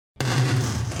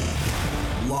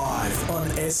live on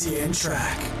SEN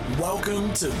Track.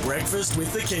 Welcome to Breakfast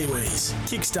with the Kiwis.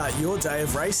 Kickstart your day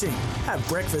of racing. Have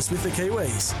breakfast with the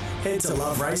Kiwis. Head to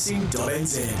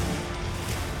loveracing.nz.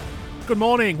 Good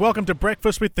morning. Welcome to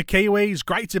Breakfast with the Kiwis.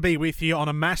 Great to be with you on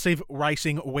a massive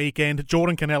racing weekend.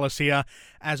 Jordan Canellis here,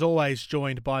 as always,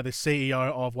 joined by the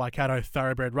CEO of Waikato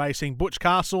Thoroughbred Racing, Butch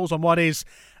Castles, on what is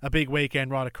a big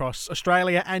weekend right across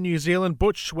Australia and New Zealand.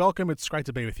 Butch, welcome. It's great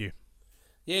to be with you.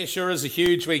 Yeah, sure is a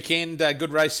huge weekend.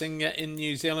 Good racing in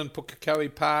New Zealand,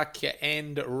 Pukekohe Park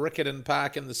and Riccarton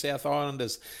Park in the South Island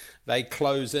as they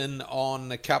close in on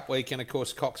the Cup Week, and of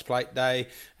course Cox Plate Day,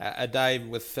 a day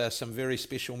with some very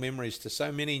special memories to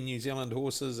so many New Zealand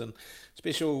horses, and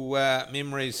special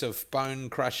memories of Bone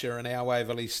Crusher and our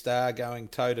Waverley Star going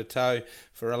toe-to-toe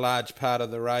for a large part of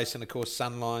the race, and of course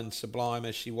Sunline Sublime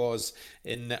as she was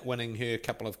in winning her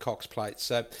couple of Cox Plates.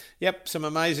 So, yep, some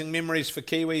amazing memories for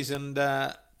Kiwis,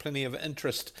 and plenty of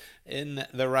interest in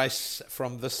the race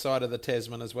from this side of the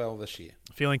Tasman as well this year.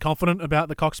 Feeling confident about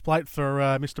the Cox Plate for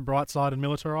Mr. Brightside and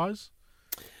Militarise?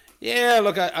 Yeah,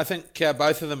 look, I think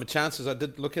both of them are chances. I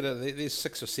did look at it. There's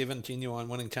 6 or 7 genuine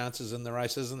winning chances in the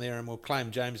race, isn't there? And we'll claim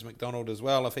James McDonald as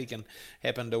well. If he can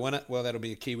happen to win it, well, that'll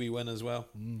be a Kiwi win as well.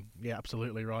 Yeah,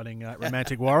 absolutely. Riding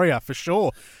Romantic Warrior, for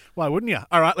sure. Why wouldn't you?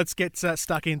 All right, let's get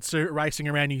stuck into racing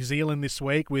around New Zealand this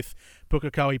week with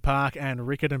Pukekohe Park and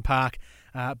Riccarton Park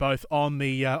both on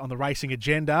the racing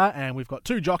agenda. And we've got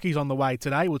 2 jockeys on the way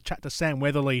today. We'll chat to Sam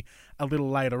Weatherly a little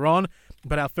later on.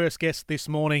 But our first guest this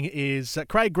morning is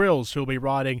Craig Grills, who'll be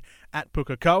riding at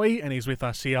Pukekohe, and he's with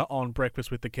us here on Breakfast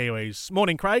with the Kiwis.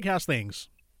 Morning, Craig. How's things?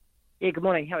 Yeah, good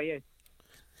morning. How are you?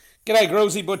 G'day,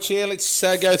 Grillsy Butch here. Let's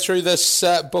go through this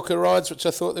book of rides, which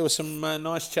I thought there were some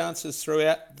nice chances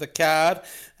throughout the card.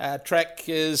 Track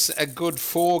is a good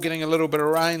 4, getting a little bit of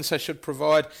rain, so should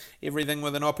provide everything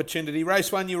with an opportunity.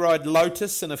 Race 1, you ride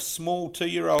Lotus in a small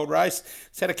 2-year-old race.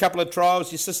 It's had a couple of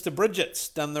trials. Your sister Bridget's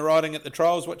done the riding at the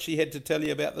trials. What she had to tell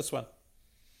you about this one?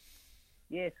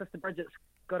 Yeah, Sister Bridget's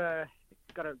got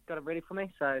it ready for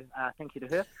me, so thank you to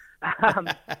her.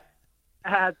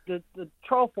 The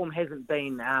trial form hasn't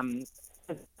been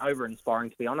over-inspiring,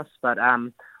 to be honest, but I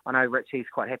know Richie's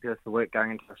quite happy with the work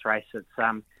going into this race. It's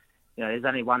there's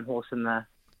only one horse in the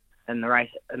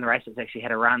race that's actually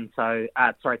had a run. So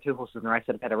 2 horses in the race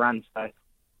that have had a run. So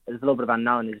there's a little bit of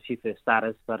unknown. There's a few first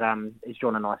starters, but he's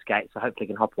drawn a nice gate, so hopefully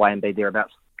he can hop away and be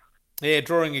thereabouts. Yeah,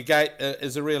 drawing a gate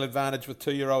is a real advantage with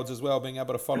 2-year-olds as well. Being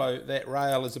able to follow that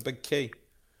rail is a big key.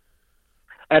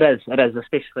 It is,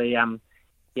 especially.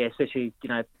 Especially,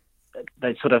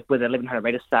 they sort of, with the 1100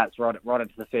 metre starts right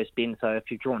into the first bend, so if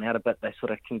you've drawn out a bit, they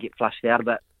sort of can get flushed out a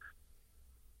bit.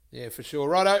 Yeah, for sure.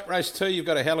 Righto, race 2, you've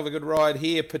got a hell of a good ride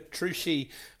here.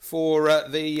 Petrucci for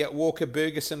the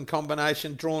Walker-Bergeson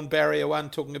combination, drawn barrier 1,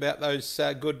 talking about those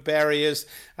good barriers.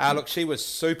 Look, she was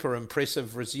super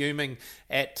impressive, resuming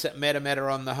at Matamata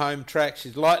on the home track.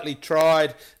 She's lightly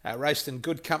tried, raced in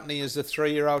good company as a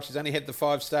 3-year-old. She's only had the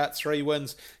 5 starts, 3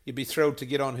 wins. You'd be thrilled to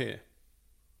get on her.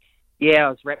 Yeah, I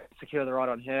was wrapped to secure the ride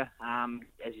on her.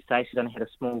 As you say, she's only had a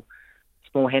small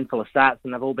handful of starts,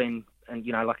 and they've all been,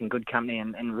 in good company,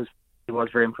 and it was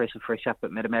very impressive fresh up at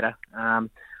Matamata.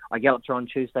 I galloped her on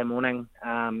Tuesday morning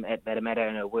at Matamata,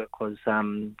 and her work was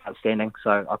outstanding,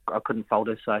 so I couldn't fold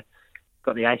her. So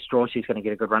got the ace draw. She's going to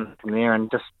get a good run from there, and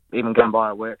just even going by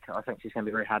her work, I think she's going to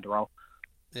be very hard to roll.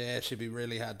 Yeah, it should be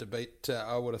really hard to beat,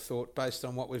 I would have thought, based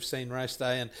on what we've seen race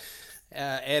day, and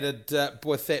added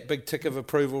with that big tick of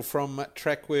approval from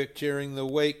track work during the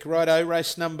week. Righto,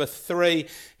 race number 3.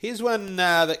 Here's one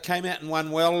that came out and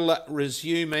won well,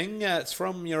 resuming. It's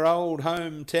from your old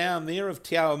hometown there of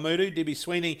Te Awamutu. Debbie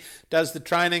Sweeney does the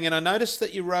training, and I noticed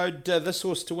that you rode this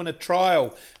horse to win a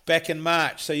trial back in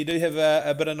March, so you do have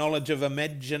a bit of knowledge of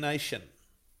imagination.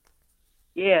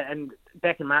 Yeah, and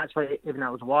back in March, even though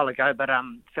it was a while ago, but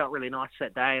felt really nice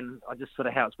that day, and I just sort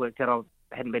of how it's worked out,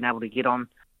 I hadn't been able to get on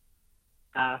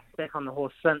back on the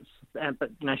horse since, but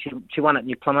she won at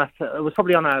New Plymouth. It was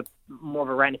probably on a more of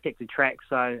a rain-affected track,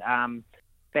 so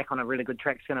back on a really good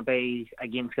track is going to be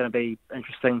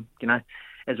interesting,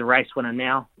 as a race winner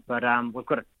now. But we've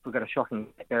got a shocking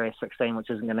barrier 16, which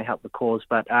isn't going to help the cause,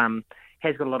 but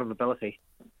has got a lot of ability.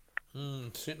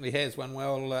 Certainly has won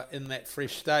well in that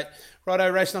fresh state. Righto,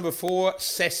 race number 4,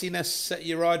 Sassiness,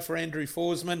 you ride for Andrew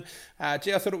Forsman. I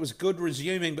thought it was good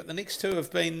resuming, but the next 2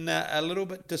 have been a little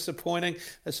bit disappointing.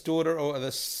 This daughter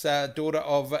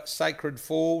of Sacred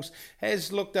Falls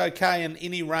has looked okay, and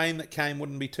any rain that came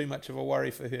wouldn't be too much of a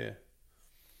worry for her.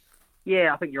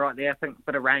 Yeah, I think you're right there. I think a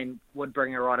bit of rain would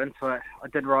bring her right into it. I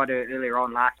did ride her earlier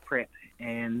on last prep,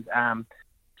 and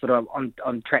sort of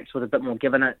on tracks with a bit more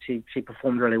give in it, she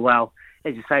performed really well.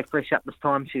 as you say, fresh up this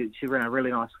time. She ran a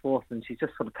really nice fourth, and she's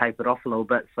just sort of tapered off a little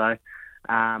bit. So,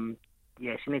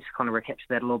 she needs to kind of recapture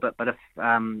that a little bit. But if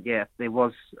there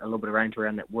was a little bit of range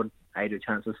around, that would aid her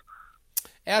chances.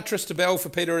 Our Tristabel for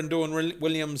Peter and Dawn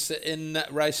Williams in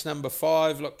race number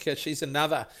 5. Look, she's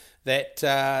another that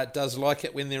does like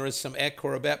it when there is some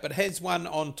aqua about, but has one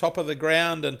on top of the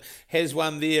ground and has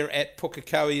one there at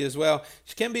Pukekohe as well.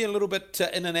 She can be a little bit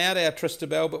in and out, our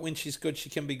Tristabel, but when she's good, she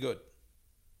can be good.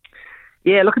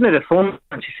 Yeah, looking at her form,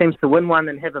 she seems to win one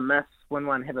and have a miss, win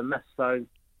one, have a miss. So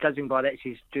judging by that,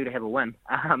 she's due to have a win.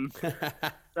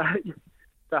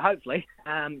 So hopefully,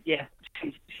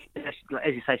 she,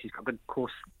 as you say, she's got good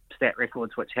course stat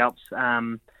records, which helps.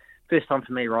 First time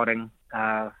for me riding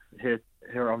her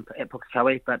on at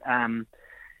Pukekohe, but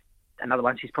another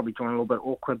one she's probably drawn a little bit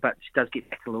awkward, but she does get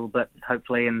back a little bit,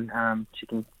 hopefully, and she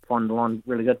can find the line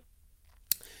really good.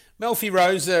 Melfi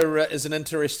Rosa is an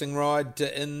interesting ride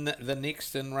in the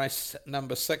next in race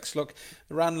number 6. Look,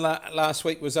 the run last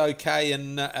week was okay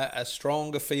in a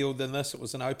stronger field than this. It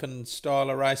was an open style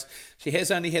of race. She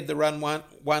has only had the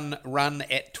one run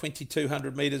at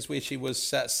 2,200 metres where she was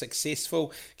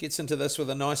successful. Gets into this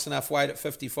with a nice enough weight at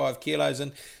 55 kilos,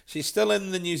 and she's still in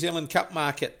the New Zealand Cup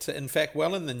market. In fact,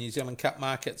 well in the New Zealand Cup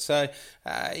market. So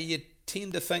you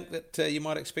tend to think that you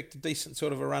might expect a decent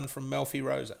sort of a run from Melfi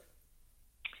Rosa.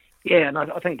 Yeah, and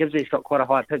I think Gibbsy's got quite a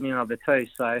high opinion of her too.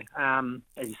 So,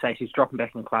 as you say, she's dropping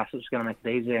back in class, which is going to make it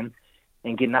easier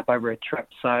and getting up over her trip.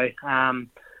 So, I'm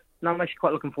actually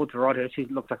quite looking forward to ride her. She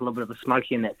looks like a little bit of a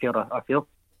smoky in that field, I feel.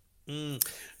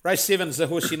 Race 7 is a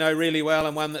horse you know really well,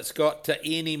 and one that's got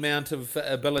any amount of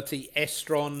ability.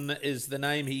 Astron is the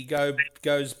name he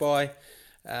goes by.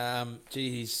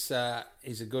 He's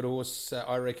a good horse,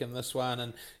 I reckon, this one,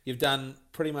 and you've done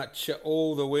pretty much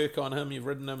all the work on him. You've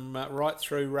ridden him right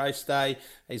through race day.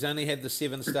 He's only had the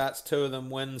 7 starts, 2 of them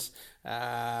wins.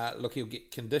 Look, he'll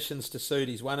get conditions to suit.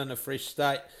 He's won in a fresh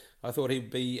state. I thought he'd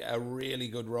be a really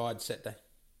good ride Saturday.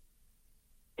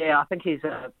 Yeah, I think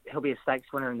he'll be a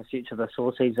stakes winner in the future. This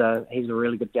horse, he's a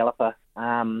really good galloper.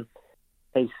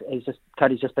 Cody's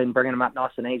just been bringing him up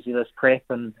nice and easy this prep,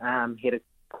 and he had a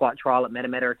quiet trial at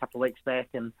Matamata a couple of weeks back,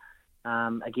 and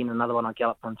again another one I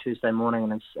galloped on Tuesday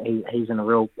morning, and he's in a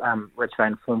real rich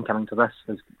vein of form coming to this.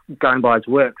 He's going by his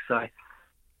work, so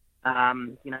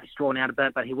he's drawn out a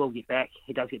bit, but he will get back.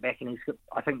 He does get back, and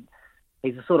I think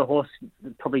he's the sort of horse,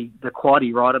 probably the quieter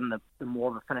you ride him, the more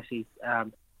of a finishy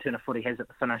turn of foot he has at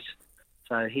the finish.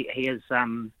 So he is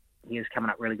coming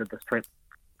up really good this prep.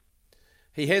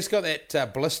 He has got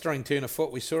that blistering turn of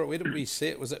foot. We saw it. Where did we see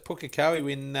it? Was it Pukekohe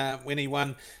when he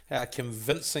won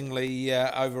convincingly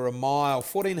over a mile?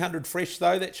 1,400 fresh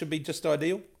though. That should be just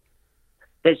ideal.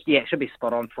 It should be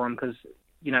spot on for him because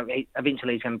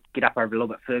eventually he's going to get up over a little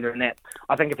bit further. And that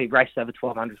I think if he raced over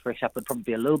 1,200 fresh up, it'd probably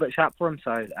be a little bit sharp for him.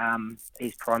 So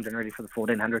he's primed and ready for the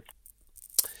 1,400.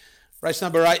 Race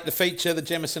number 8, the feature, the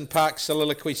Jamison Park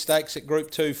Soliloquy Stakes at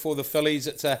Group 2 for the fillies.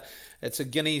 It's a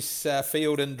Guineas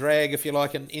field and drag, if you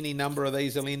like, and any number of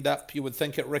these will end up, you would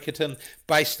think, at Riccarton,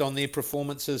 based on their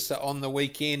performances on the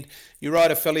weekend. You ride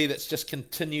a filly that's just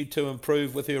continued to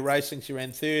improve with her racing. She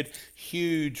ran 3rd,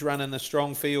 huge run in a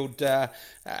strong field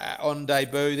on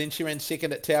debut. Then she ran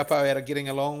 2nd at Taupo out of getting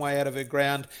a long way out of her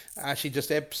ground. She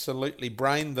just absolutely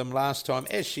brained them last time,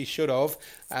 as she should have.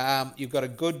 You've got a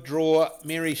good draw.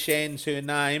 Mary Shan's her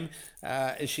name.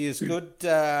 Is she as good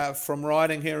from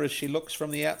riding her as she looks from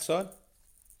the outside?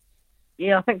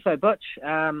 Yeah, I think so, Butch.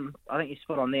 I think you're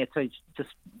spot on there too. Just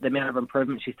the amount of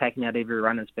improvement she's taken out every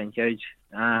run has been huge.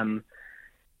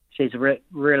 She's a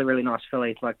really, really nice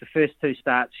filly. Like the first 2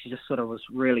 starts, she just sort of was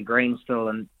really green still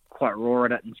and quite raw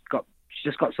at it, and she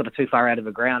just got sort of too far out of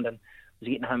the ground and was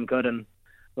getting home good. And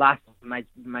last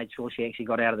made sure she actually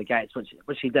got out of the gates, which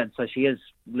she did. So she is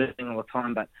learning all the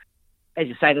time. But as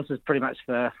you say, this is pretty much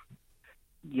for.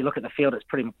 You look at the field; it's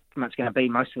pretty much going to be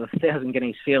most of the 1,000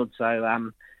 Guineas field. So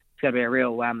it's going to be a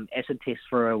real acid test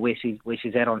for her where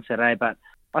she's at on Saturday. But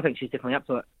I think she's definitely up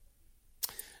to it.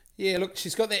 Yeah, look,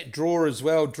 she's got that draw as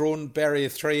well, drawn barrier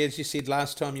 3, as you said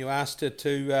last time you asked her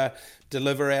to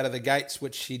deliver out of the gates,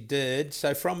 which she did.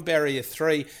 So from barrier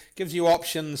 3, gives you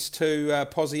options to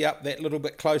posse up that little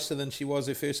bit closer than she was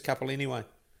her first couple anyway.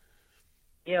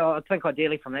 Yeah, I think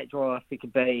ideally from that draw, if it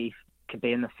could be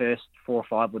in the first 4 or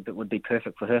 5 would be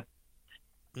perfect for her.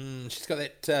 She's got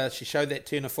that. She showed that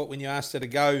turn of foot when you asked her to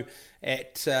go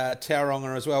at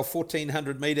Tauranga as well.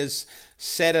 1,400 metres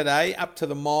Saturday up to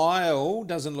the mile.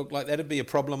 Doesn't look like that'd be a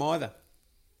problem either.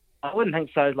 I wouldn't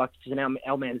think so. Like she's an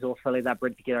Elman's filly, they're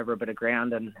bred to get over a bit of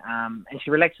ground, and she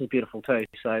relaxes beautiful too.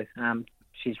 So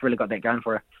she's really got that going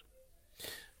for her.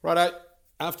 Righto.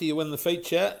 After you win the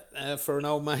feature for an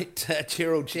old mate,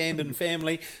 Gerald Chandon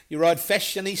family, you ride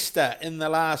Fashionista in the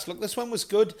last. Look, this one was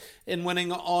good in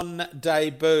winning on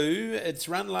debut. Its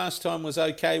run last time was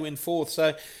okay, went fourth.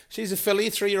 So she's a filly,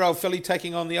 3-year-old filly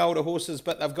taking on the older horses,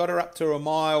 but they've got her up to a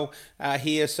mile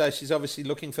here, so she's obviously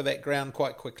looking for that ground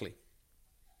quite quickly.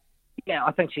 Yeah,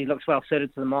 I think she looks well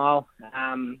suited to the mile.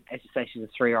 As you say, she's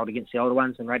a 3-year-old against the older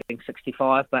ones and rating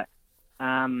 65, but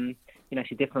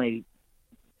she definitely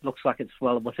looks like it's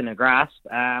well within her grasp.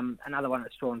 Another one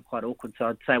that's drawn quite awkward, so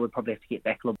I'd say we'd probably have to get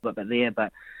back a little bit there.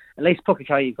 But at least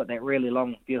Pukekohe, you've got that really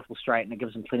long, beautiful straight, and it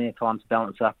gives them plenty of time to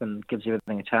balance up and gives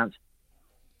everything a chance.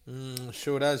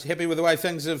 Sure does. Happy with the way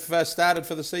things have started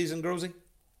for the season, Grillsy?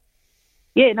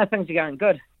 Yeah, no, things are going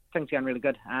good. Things are going really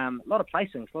good. A lot of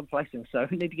placings, so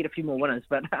we need to get a few more winners.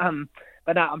 But no,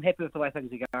 I'm happy with the way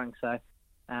things are going, so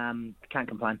can't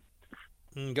complain.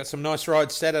 Got some nice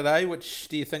rides Saturday. Which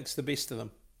do you think's the best of them?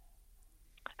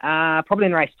 Probably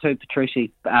in race 2,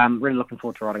 Petrucci. Really looking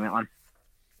forward to riding that one.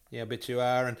 Yeah, I bet you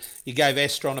are. And you gave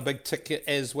Astron a big ticket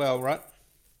as well, right?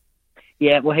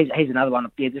 Yeah, well, he's another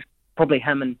one. Yeah, just probably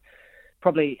him and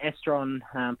probably Astron,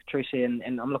 Petrucci, and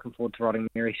I'm looking forward to riding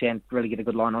Mary Shan. Really get a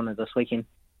good line on her this weekend.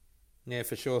 Yeah,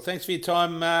 for sure. Thanks for your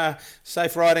time.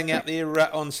 Safe riding out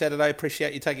there on Saturday.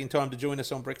 Appreciate you taking time to join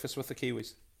us on Breakfast with the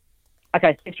Kiwis.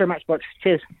 Okay, thanks very much, Butch.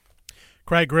 Cheers.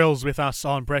 Craig Grills with us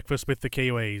on Breakfast with the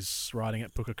Kiwis, riding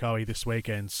at Pukekohe this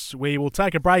weekend. We will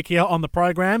take a break here on the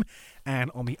program,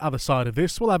 and on the other side of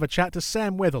this, we'll have a chat to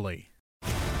Sam Weatherly.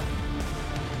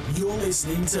 You're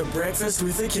listening to Breakfast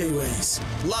with the Kiwis.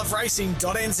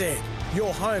 LoveRacing.nz,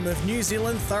 your home of New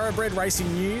Zealand thoroughbred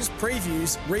racing news,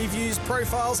 previews, reviews,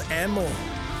 profiles and more.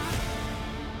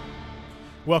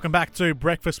 Welcome back to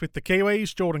Breakfast with the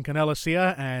Kiwis. Jordan Canellis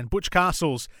here, and Butch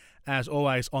Castles, as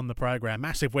always, on the program.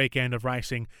 Massive weekend of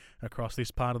racing across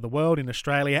this part of the world, in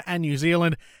Australia and New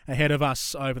Zealand, ahead of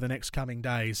us over the next coming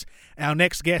days. Our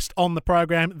next guest on the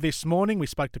program this morning, we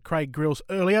spoke to Craig Grills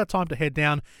earlier. Time to head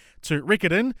down to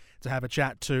Riccarton to have a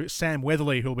chat to Sam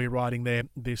Weatherly, who'll be riding there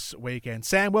this weekend.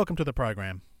 Sam, welcome to the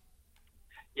program.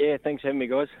 Yeah, thanks for having me,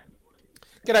 guys.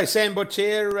 G'day, Sam Butch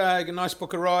here. A nice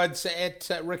book of rides at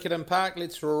Riccarton Park.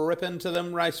 Let's rip into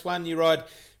them. Race 1, you ride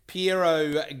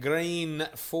Piero Green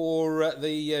for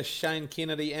the Shane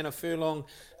Kennedy and a furlong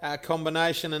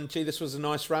combination. And, gee, this was a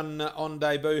nice run on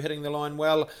debut, hitting the line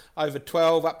well. Over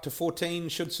 12, up to 14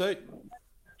 should suit.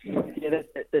 Yeah,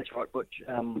 that's right, Butch.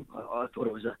 I thought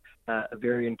it was a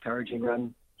very encouraging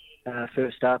run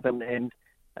first up. And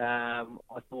I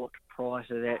thought prior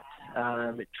to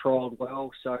that it trialled well.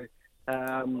 So,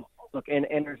 look, and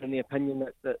Andrew's in the opinion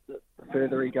that the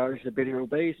further he goes, the better he'll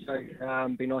be. So,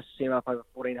 be nice to see him up over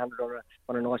 1400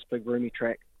 on a nice big roomy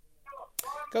track.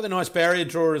 Got the nice barrier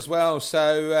draw as well,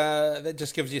 so that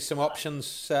just gives you some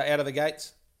options out of the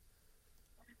gates.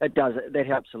 It does. That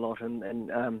helps a lot,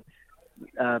 and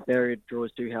barrier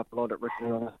draws do help a lot at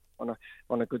Riccarton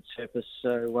on a good surface.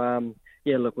 So,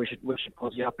 yeah, look, we should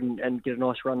posse up and get a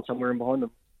nice run somewhere in behind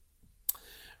them.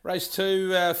 Race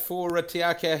 2 for Te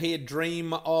Akau here,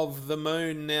 Dream of the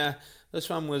Moon. Now, this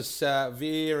one was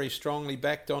very strongly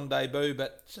backed on debut,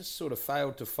 but just sort of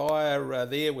failed to fire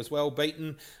there, was well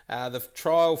beaten. The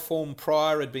trial form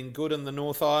prior had been good in the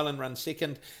North Island, run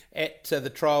second at the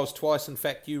trials twice. In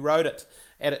fact, you rode it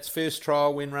at its first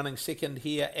trial when running second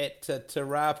here at Te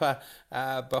Rapa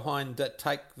behind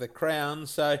Take the Crown.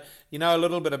 So you know a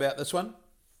little bit about this one?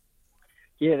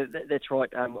 Yeah, that's right.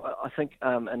 I think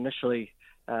initially...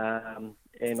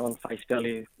 and on face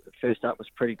value, first up was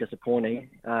pretty disappointing.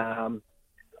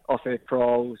 Off her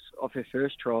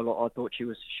first trial, I thought she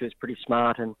was pretty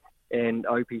smart, and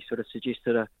Opie sort of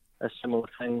suggested a similar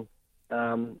thing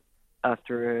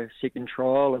after her second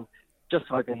trial, and just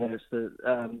hoping that it's the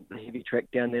heavy track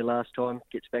down there last time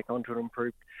gets back onto an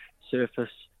improved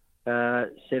surface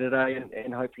Saturday,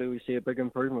 and hopefully we see a big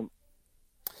improvement.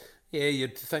 Yeah,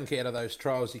 you'd think out of those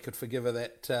trials you could forgive her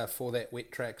that for that wet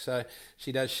track. So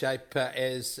she does shape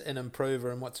as an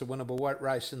improver, and what's a winnable weight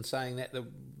race. And saying that the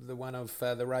one of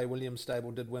the Ray Williams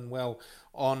stable did win well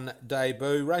on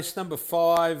debut. Race number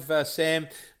 5, Sam,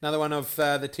 another one of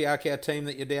the Te Akau team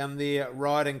that you're down there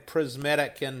riding,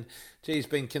 Prismatic, and he's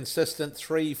been consistent,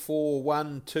 3, 4,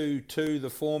 1, 2, 2, the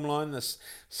form line, this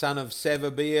son of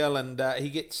Savabeel, and he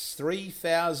gets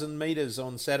 3,000 metres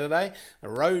on Saturday. A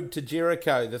road to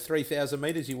Jericho, the 3,000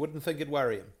 metres, you wouldn't think it'd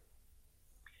worry him.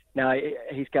 No,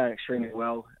 he's going extremely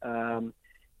well, and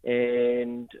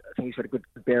I think he's got a good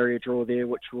barrier draw there,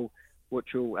 which will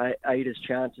aid his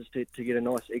chances to get a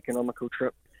nice economical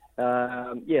trip.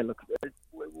 Yeah, look,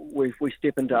 we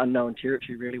step into unknown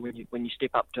territory really when you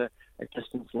step up to a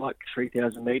distance like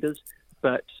 3,000 metres.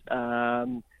 but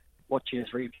watching his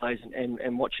replays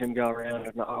and watching him go around,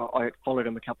 and I followed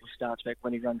him a couple of starts back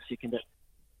when he ran second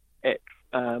at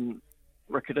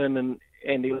Riccarton,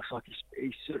 and he looks like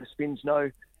he sort of spends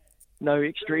no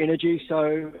extra energy.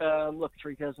 So look,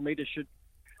 3,000 metres should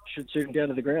suit him down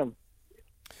to the ground.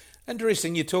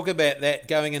 Interesting. You talk about that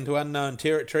going into unknown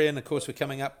territory, and of course we're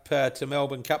coming up to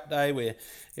Melbourne Cup Day, where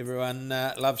everyone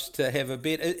loves to have a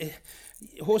bet.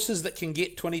 Horses that can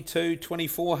get 22,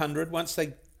 2,400 once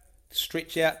they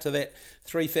stretch out to that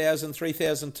 3,000,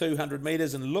 3,200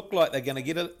 metres and look like they're going to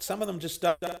get it. Some of them just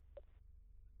don't.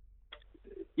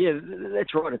 Yeah,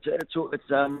 that's right. It's you've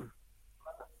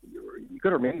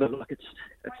got to remember, like it's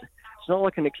not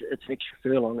like it's an extra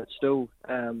furlong. It's still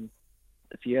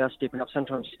if you are stepping up,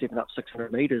 sometimes you're stepping up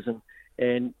 600 metres,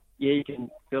 and yeah, you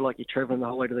can feel like you're travelling the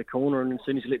whole way to the corner, and as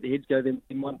soon as you let the heads go, then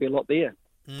there might be a lot there.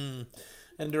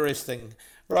 Interesting.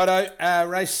 Righto,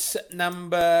 race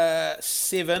number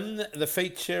 7, the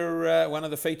feature, one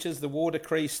of the features, the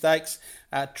Watercree Stakes.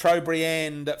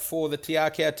 Trobriand for the Te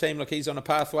Akau team. Look, he's on a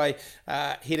pathway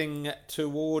heading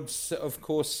towards, of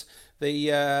course,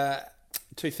 the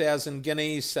 2,000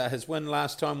 guineas. His win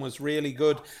last time was really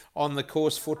good on the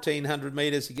course, 1,400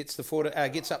 metres. He gets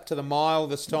gets up to the mile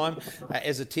this time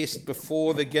as a test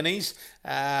before the guineas.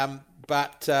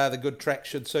 But the good track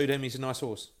should suit him. He's a nice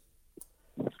horse.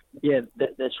 Yeah,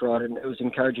 that's right, and it was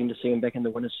encouraging to see him back in the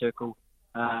winner's circle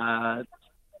the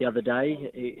other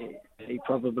day. He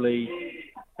probably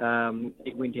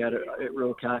he went out at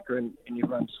Ruakaka and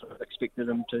everyone sort of expected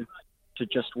him to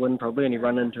just win probably, and he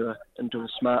ran into a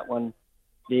smart one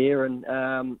there, and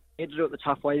he had to do it the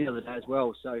tough way the other day as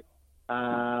well. So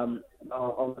I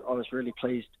was really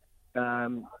pleased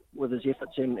with his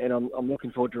efforts, and I'm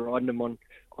looking forward to riding him on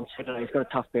Saturday. He's got a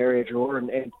tough barrier draw,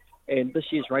 and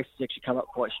this year's race has actually come up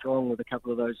quite strong with a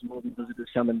couple of those northern visitors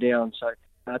coming down. So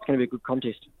it's going to be a good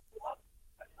contest.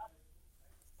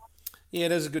 Yeah,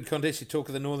 it is a good contest. You talk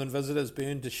of the northern visitors,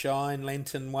 Burn to Shine,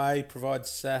 Lantern Way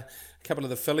provides a couple of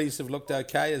the fillies have looked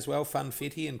okay as well,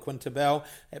 Funfetti and Quintabel.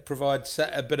 It provides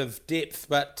a bit of depth,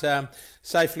 but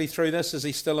safely through this, is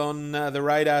he still on the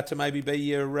radar to maybe be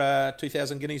your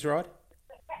 2,000 guineas ride?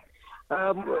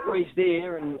 Well, he's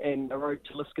there, and I rode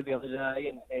Taliska the other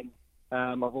day, and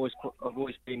I've always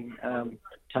been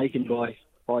taken by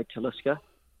Taliska.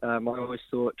 I always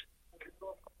thought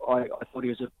I thought he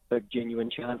was a big genuine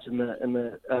chance in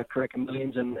the Karaka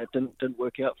Millions, and it didn't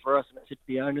work out for us. And I said to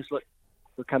the owners, look,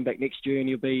 we'll come back next year and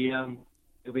you'll be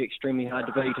extremely hard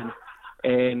to beat.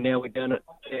 And now we're down at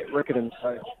Riccarton.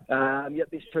 So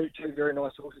there's two very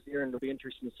nice horses there, and it'll be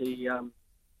interesting to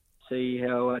see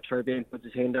how Trobriand puts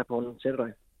his hand up on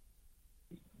Saturday.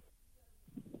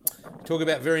 Talk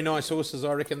about very nice horses.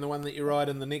 I reckon the one that you ride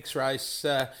in the next race,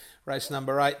 race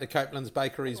number 8, the Copeland's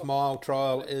Bakeries Mile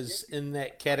Trial, is in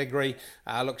that category.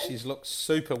 Look, she's looked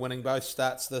super, winning both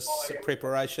starts this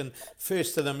preparation.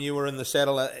 First of them, you were in the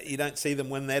saddle. You don't see them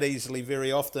win that easily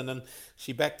very often, and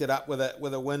she backed it up with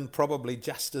a win probably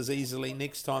just as easily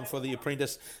next time for the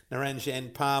apprentice,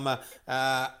 Naranjan Palmer.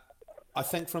 I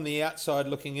think from the outside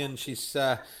looking in, she's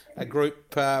a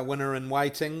group winner in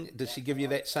waiting. Does she give you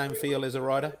that same feel as a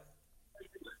rider?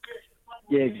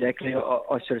 Yeah, exactly.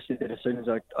 I sort of said that as soon as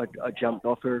I jumped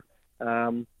off her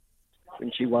when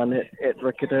she won at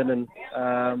Riccarton,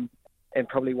 and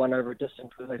probably won over a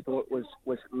distance that I thought was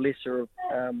lesser of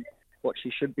what she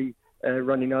should be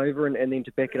running over, and then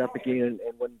to back it up again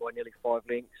and win by nearly 5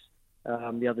 lengths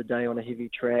the other day on a heavy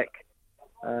track.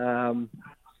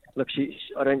 Look, she's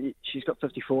got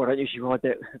 54. I don't usually ride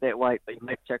that weight, but you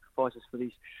make sacrifices for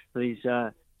these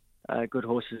good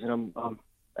horses, and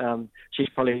she's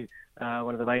probably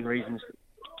one of the main reasons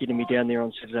getting me down there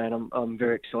on Saturday, and I'm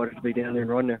very excited to be down there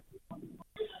and riding her.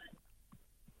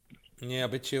 Yeah, I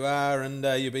bet you are, and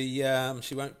you'll be.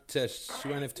 She won't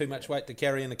have too much weight to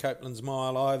carry in the Copeland's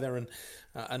Mile either, and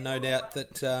no doubt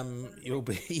that you'll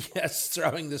be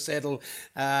throwing the saddle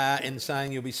and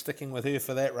saying you'll be sticking with her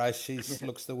for that race. She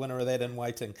looks the winner of that in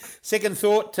waiting. Second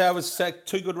thought was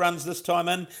 2 good runs this time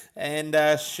in, and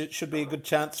should be a good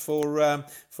chance for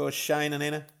Shane and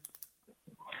Anna.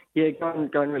 Yeah,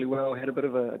 going really well. Had a bit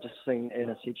of just seeing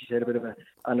Anna said she's had a bit of an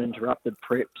uninterrupted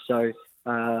prep. So,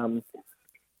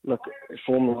 look,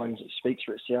 form line speaks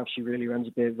for itself. She really runs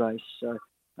a bad race. So,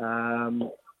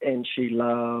 and she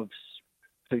loves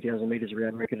 2,000 metres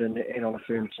around Riccarton and on a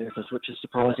firm surface, which is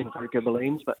surprising for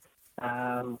Gibberlines. But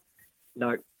I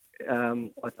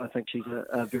think she's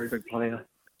a very big player.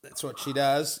 That's what she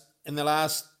does. In the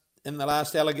last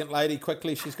Elegant Lady,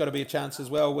 quickly, she's got to be a chance as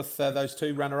well with those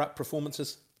 2 runner-up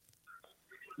performances.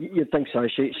 You'd think so.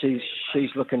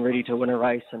 She's looking ready to win a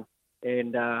race,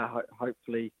 and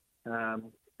hopefully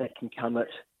that can come at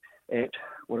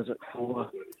what is it,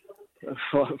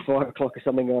 5 o'clock or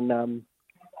something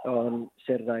on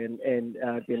Saturday, and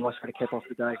be a nice way to cap off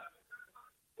the day.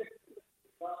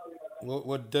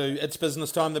 Would do It's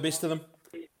Business Time the best of them?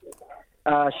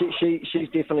 She's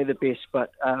definitely the best,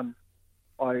 but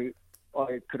I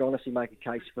could honestly make a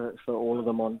case for all of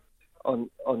them on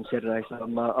Saturday. So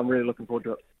I'm really looking forward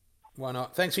to it. Why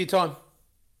not? Thanks for your time.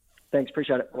 Thanks,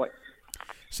 appreciate it. Bye.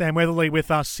 Sam Weatherly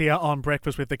with us here on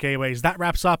Breakfast with the Kiwis. That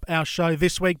wraps up our show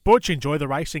this week. Butch, enjoy the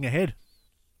racing ahead.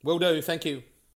 Will do. Thank you.